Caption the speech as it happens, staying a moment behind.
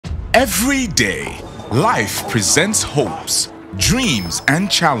Every day, life presents hopes, dreams,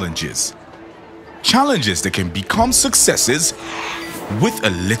 and challenges. Challenges that can become successes with a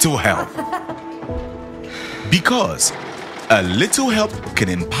little help. Because a little help can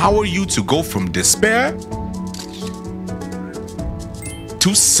empower you to go from despair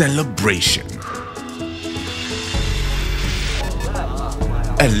to celebration.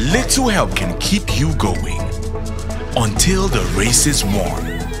 A little help can keep you going until the race is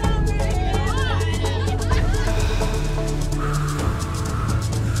won.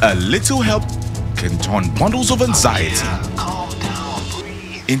 A little help can turn bundles of anxiety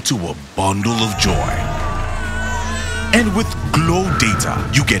into a bundle of joy. And with Glo Data,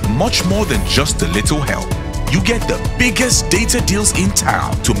 you get much more than just a little help. You get the biggest data deals in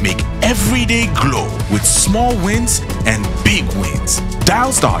town to make every day glow with small wins and big wins.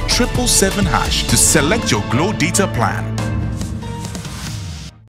 Dial *777# to select your Glo Data plan.